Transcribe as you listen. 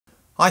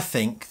I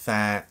think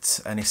that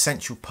an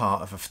essential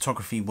part of a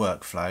photography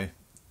workflow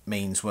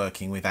means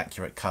working with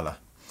accurate colour.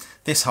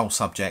 This whole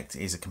subject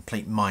is a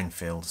complete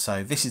minefield,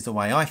 so this is the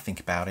way I think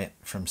about it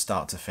from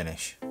start to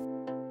finish.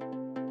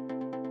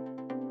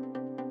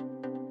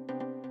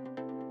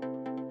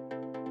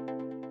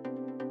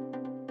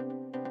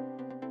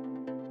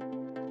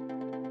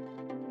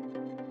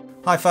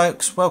 Hi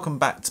folks, welcome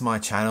back to my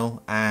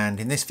channel,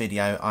 and in this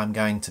video I'm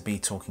going to be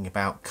talking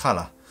about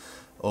colour,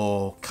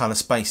 or colour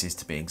spaces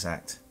to be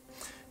exact.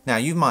 Now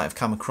you might have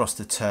come across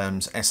the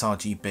terms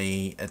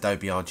sRGB,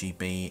 Adobe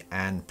RGB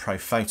and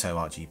Photo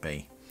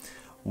RGB.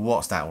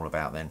 What's that all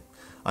about then?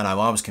 I know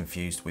I was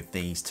confused with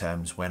these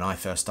terms when I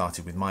first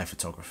started with my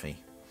photography.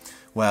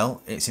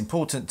 Well, it's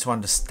important to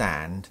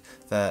understand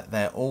that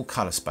they're all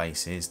colour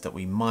spaces that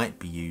we might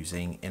be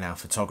using in our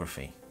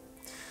photography.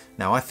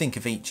 Now I think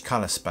of each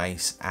colour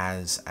space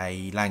as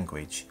a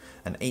language,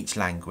 and each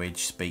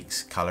language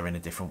speaks colour in a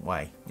different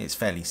way. It's a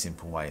fairly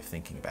simple way of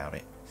thinking about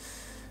it.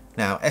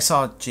 Now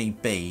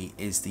sRGB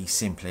is the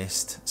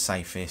simplest,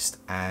 safest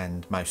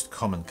and most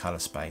common colour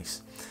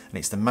space, and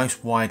it's the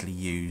most widely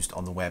used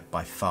on the web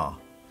by far.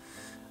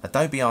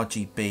 Adobe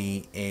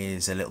RGB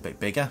is a little bit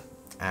bigger,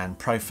 and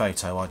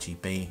Photo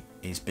RGB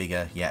is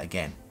bigger yet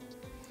again.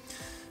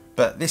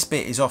 But this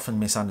bit is often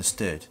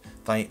misunderstood.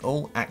 They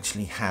all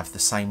actually have the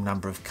same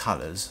number of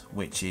colours,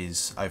 which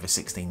is over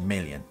 16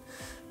 million,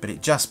 but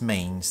it just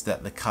means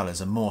that the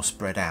colours are more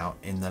spread out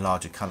in the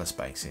larger colour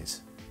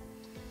spaces.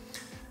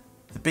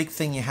 The big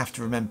thing you have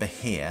to remember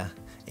here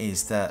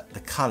is that the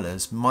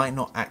colours might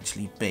not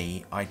actually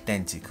be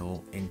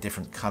identical in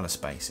different colour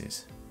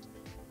spaces.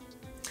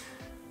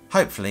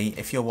 Hopefully,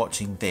 if you're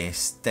watching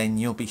this, then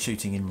you'll be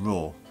shooting in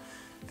RAW.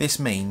 This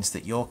means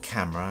that your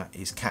camera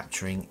is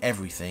capturing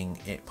everything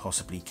it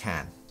possibly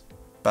can.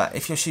 But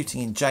if you're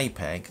shooting in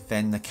JPEG,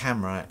 then the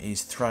camera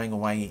is throwing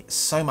away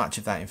so much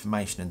of that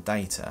information and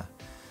data,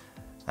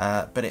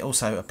 but it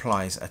also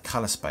applies a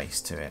colour space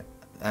to it.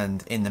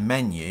 And in the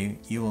menu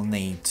you will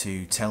need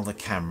to tell the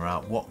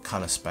camera what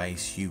colour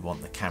space you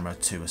want the camera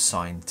to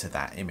assign to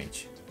that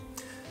image.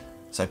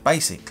 So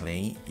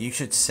basically you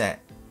should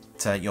set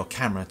your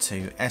camera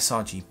to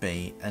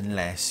sRGB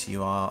unless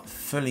you are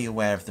fully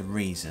aware of the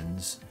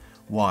reasons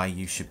why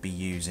you should be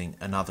using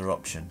another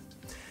option.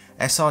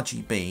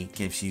 sRGB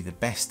gives you the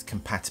best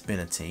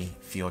compatibility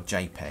for your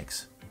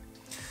JPEGs.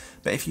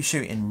 But if you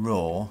shoot in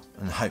RAW,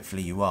 and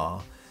hopefully you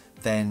are,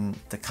 then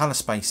the colour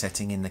space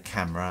setting in the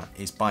camera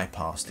is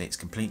bypassed. It's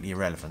completely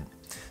irrelevant.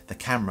 The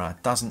camera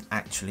doesn't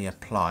actually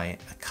apply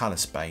a colour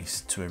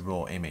space to a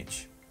RAW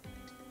image.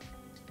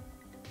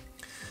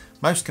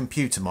 Most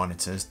computer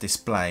monitors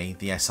display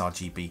the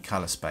sRGB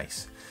colour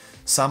space.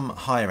 Some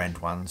higher end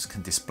ones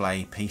can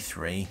display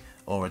P3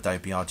 or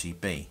Adobe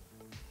RGB.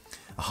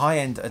 A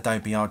high-end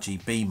Adobe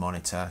RGB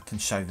monitor can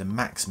show the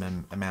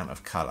maximum amount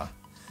of colour.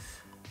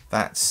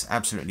 That's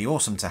absolutely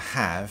awesome to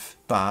have,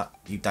 but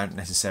you don't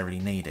necessarily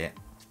need it.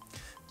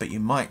 But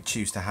you might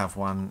choose to have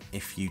one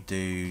if you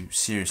do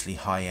seriously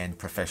high-end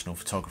professional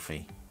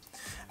photography,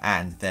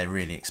 and they're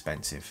really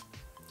expensive.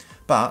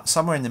 But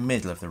somewhere in the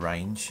middle of the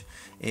range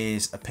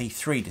is a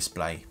P3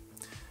 display,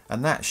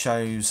 and that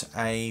shows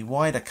a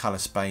wider colour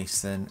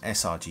space than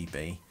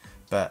sRGB,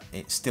 but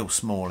it's still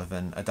smaller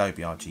than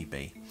Adobe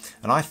RGB.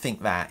 And I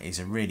think that is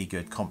a really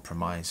good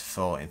compromise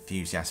for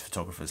enthusiast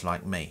photographers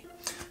like me.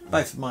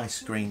 Both of my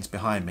screens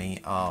behind me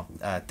are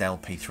Dell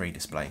P3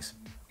 displays.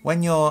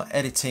 When you're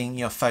editing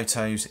your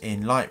photos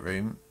in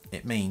Lightroom,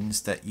 it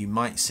means that you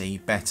might see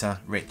better,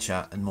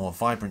 richer and more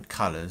vibrant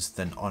colours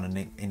than on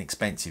an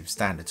inexpensive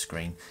standard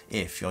screen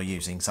if you're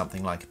using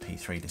something like a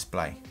P3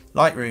 display.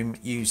 Lightroom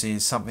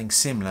uses something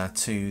similar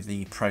to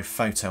the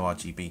Photo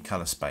RGB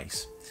colour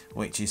space,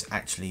 which is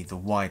actually the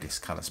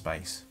widest colour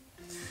space.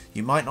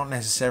 You might not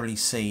necessarily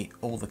see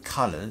all the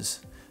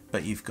colours,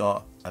 but you've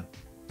got a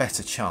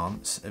better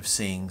chance of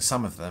seeing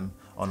some of them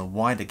on a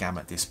wider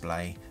gamut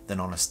display than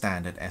on a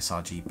standard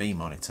sRGB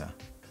monitor.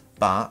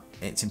 But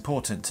it's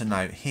important to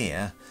note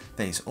here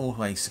that it's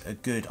always a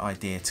good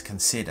idea to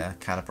consider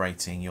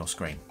calibrating your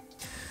screen.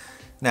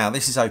 Now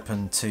this is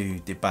open to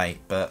debate,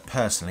 but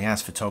personally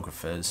as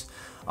photographers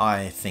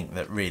I think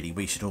that really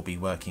we should all be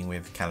working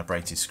with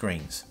calibrated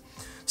screens.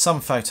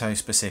 Some photo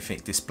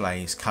specific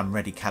displays come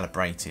ready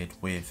calibrated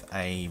with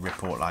a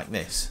report like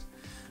this,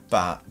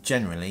 but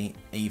generally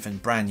even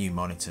brand new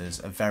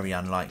monitors are very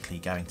unlikely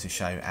going to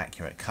show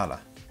accurate colour.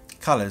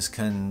 Colours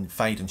can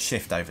fade and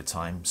shift over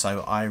time,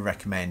 so I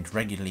recommend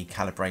regularly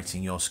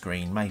calibrating your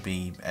screen,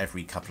 maybe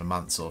every couple of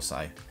months or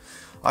so.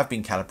 I've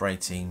been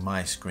calibrating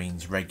my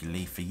screens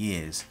regularly for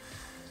years.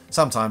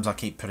 Sometimes I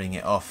keep putting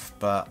it off,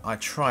 but I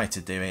try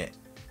to do it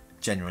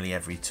generally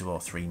every 2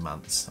 or 3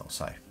 months or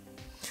so.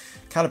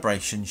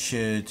 Calibration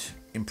should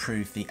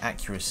improve the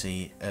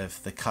accuracy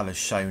of the colours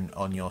shown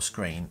on your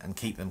screen and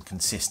keep them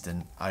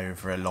consistent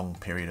over a long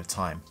period of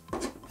time.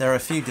 There are a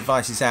few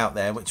devices out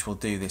there which will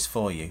do this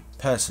for you.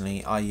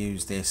 Personally, I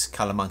use this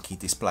Colour Monkey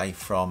display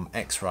from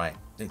X-Rite.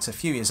 It's a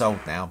few years old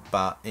now,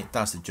 but it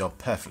does the job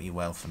perfectly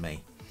well for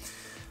me.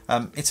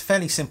 It's a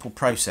fairly simple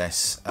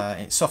process.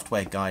 It's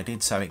software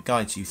guided, so it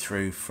guides you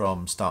through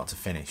from start to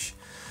finish.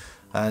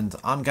 And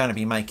I'm going to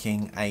be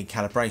making a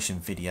calibration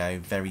video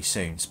very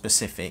soon,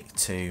 specific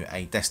to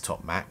a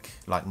desktop Mac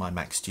like my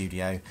Mac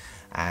Studio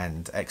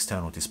and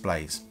external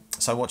displays.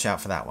 So watch out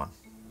for that one.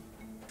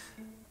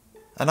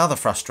 Another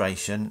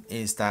frustration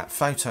is that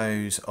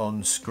photos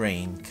on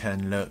screen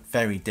can look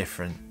very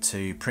different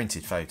to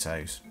printed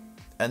photos.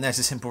 And there's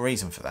a simple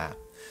reason for that.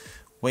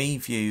 We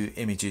view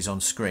images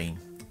on screen,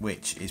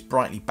 which is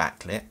brightly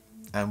backlit,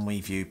 and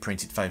we view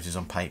printed photos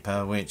on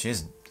paper, which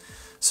isn't.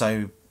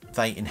 So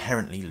they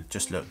inherently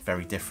just look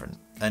very different,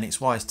 and it's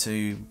wise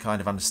to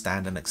kind of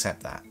understand and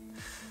accept that.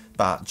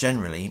 But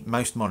generally,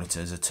 most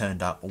monitors are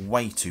turned up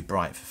way too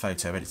bright for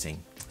photo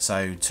editing,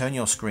 so turn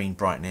your screen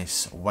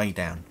brightness way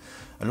down,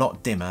 a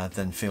lot dimmer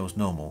than feels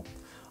normal.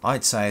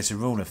 I'd say as a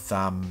rule of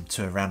thumb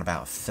to around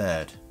about a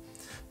third.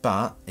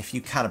 But if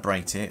you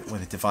calibrate it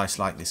with a device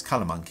like this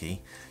Colour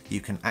Monkey, you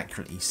can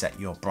accurately set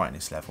your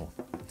brightness level.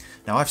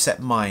 Now I've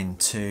set mine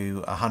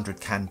to 100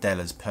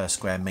 candelas per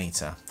square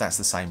metre, that's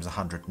the same as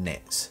 100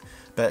 nits,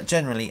 but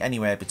generally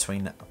anywhere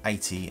between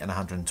 80 and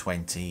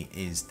 120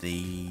 is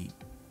the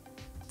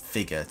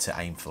figure to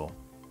aim for.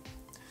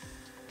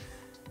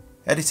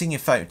 Editing your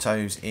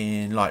photos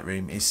in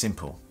Lightroom is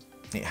simple.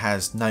 It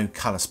has no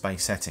colour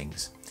space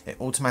settings. It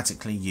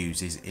automatically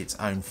uses its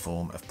own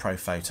form of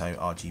Photo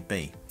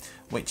RGB,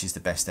 which is the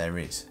best there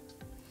is.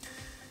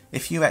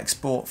 If you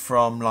export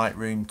from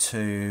Lightroom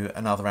to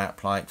another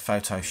app like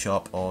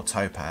Photoshop or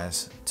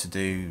Topaz to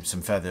do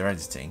some further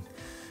editing,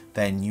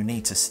 then you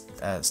need to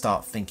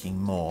start thinking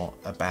more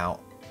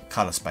about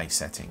colour space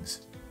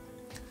settings.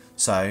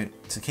 So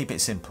to keep it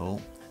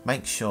simple,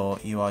 make sure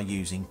you are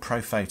using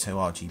Photo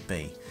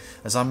RGB.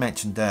 As I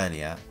mentioned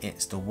earlier,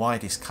 it's the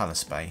widest colour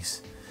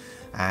space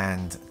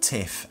and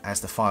TIFF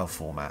as the file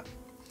format.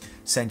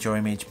 Send your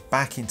image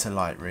back into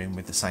Lightroom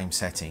with the same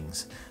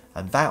settings,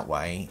 and that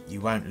way you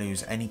won't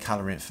lose any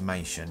colour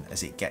information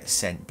as it gets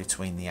sent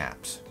between the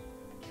apps.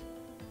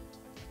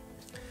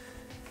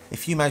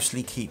 If you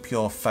mostly keep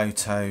your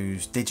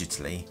photos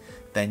digitally,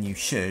 then you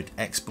should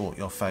export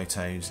your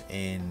photos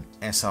in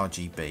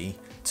sRGB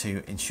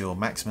to ensure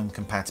maximum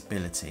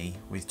compatibility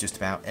with just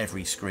about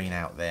every screen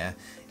out there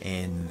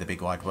in the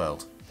big wide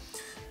world.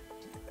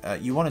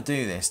 You want to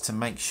do this to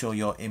make sure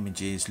your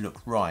images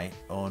look right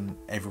on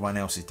everyone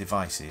else's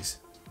devices.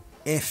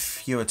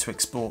 If you were to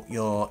export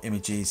your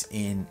images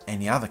in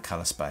any other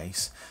colour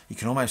space, you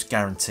can almost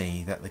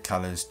guarantee that the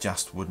colours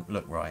just wouldn't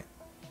look right.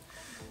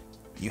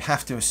 You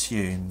have to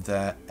assume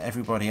that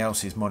everybody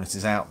else's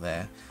monitors out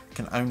there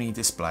can only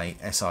display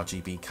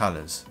sRGB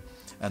colours,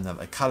 and that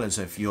the colours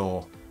of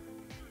your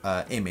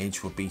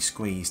image will be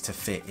squeezed to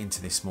fit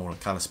into this smaller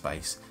colour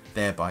space,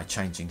 thereby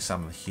changing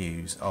some of the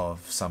hues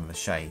of some of the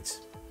shades.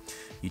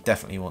 You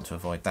definitely want to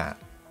avoid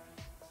that.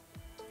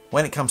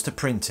 When it comes to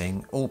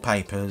printing, all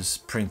papers,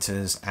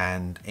 printers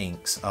and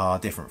inks are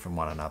different from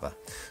one another.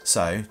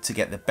 So to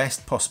get the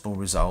best possible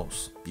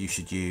results, you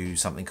should use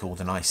something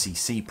called an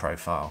ICC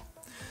profile.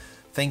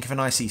 Think of an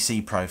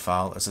ICC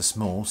profile as a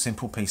small,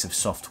 simple piece of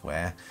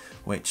software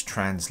which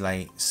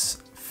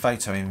translates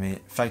photo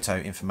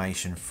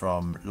information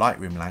from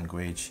Lightroom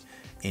language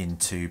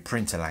into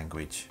printer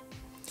language.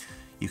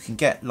 You can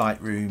get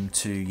Lightroom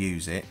to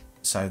use it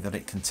so that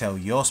it can tell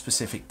your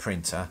specific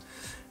printer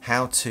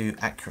how to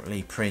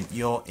accurately print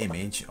your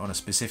image on a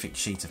specific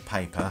sheet of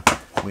paper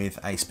with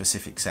a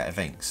specific set of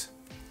inks.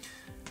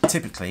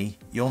 Typically,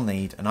 you'll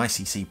need an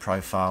ICC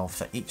profile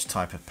for each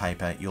type of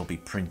paper you'll be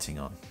printing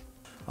on.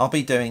 I'll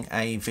be doing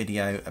a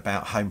video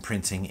about home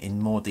printing in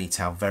more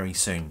detail very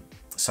soon,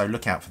 so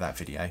look out for that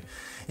video.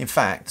 In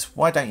fact,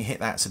 why don't you hit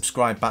that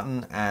subscribe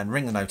button and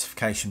ring the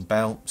notification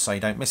bell so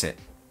you don't miss it,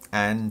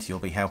 and you'll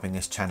be helping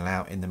this channel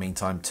out in the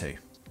meantime too.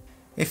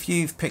 If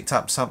you've picked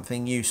up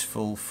something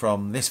useful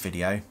from this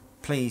video,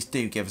 please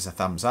do give us a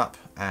thumbs up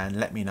and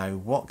let me know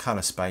what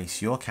colour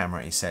space your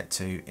camera is set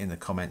to in the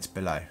comments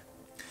below.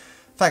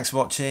 Thanks for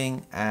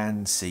watching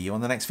and see you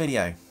on the next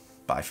video.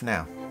 Bye for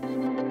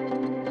now.